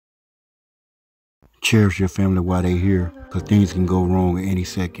Cherish your family while they here, because things can go wrong at any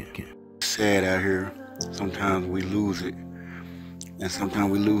second. It's sad out here. Sometimes we lose it. And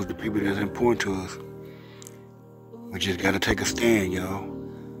sometimes we lose the people that's important to us. We just gotta take a stand, y'all.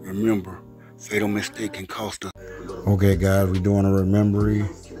 Remember, fatal mistake can cost us. Okay, guys, we're doing a remembering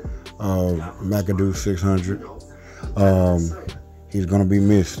of Makadoo 600. He's gonna be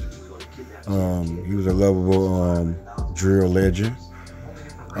missed. He was a lovable drill legend.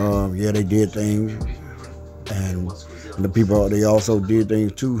 Yeah, they did things, and the people, they also did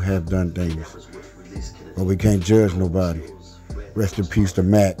things too, have done things. But we can't judge nobody. Rest in peace to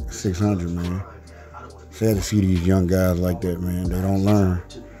Mac 600, man. Sad to see these young guys like that, man. They don't learn.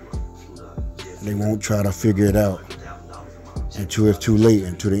 They won't try to figure it out until it's too late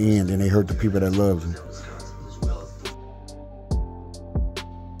and to the end, and they hurt the people that love them.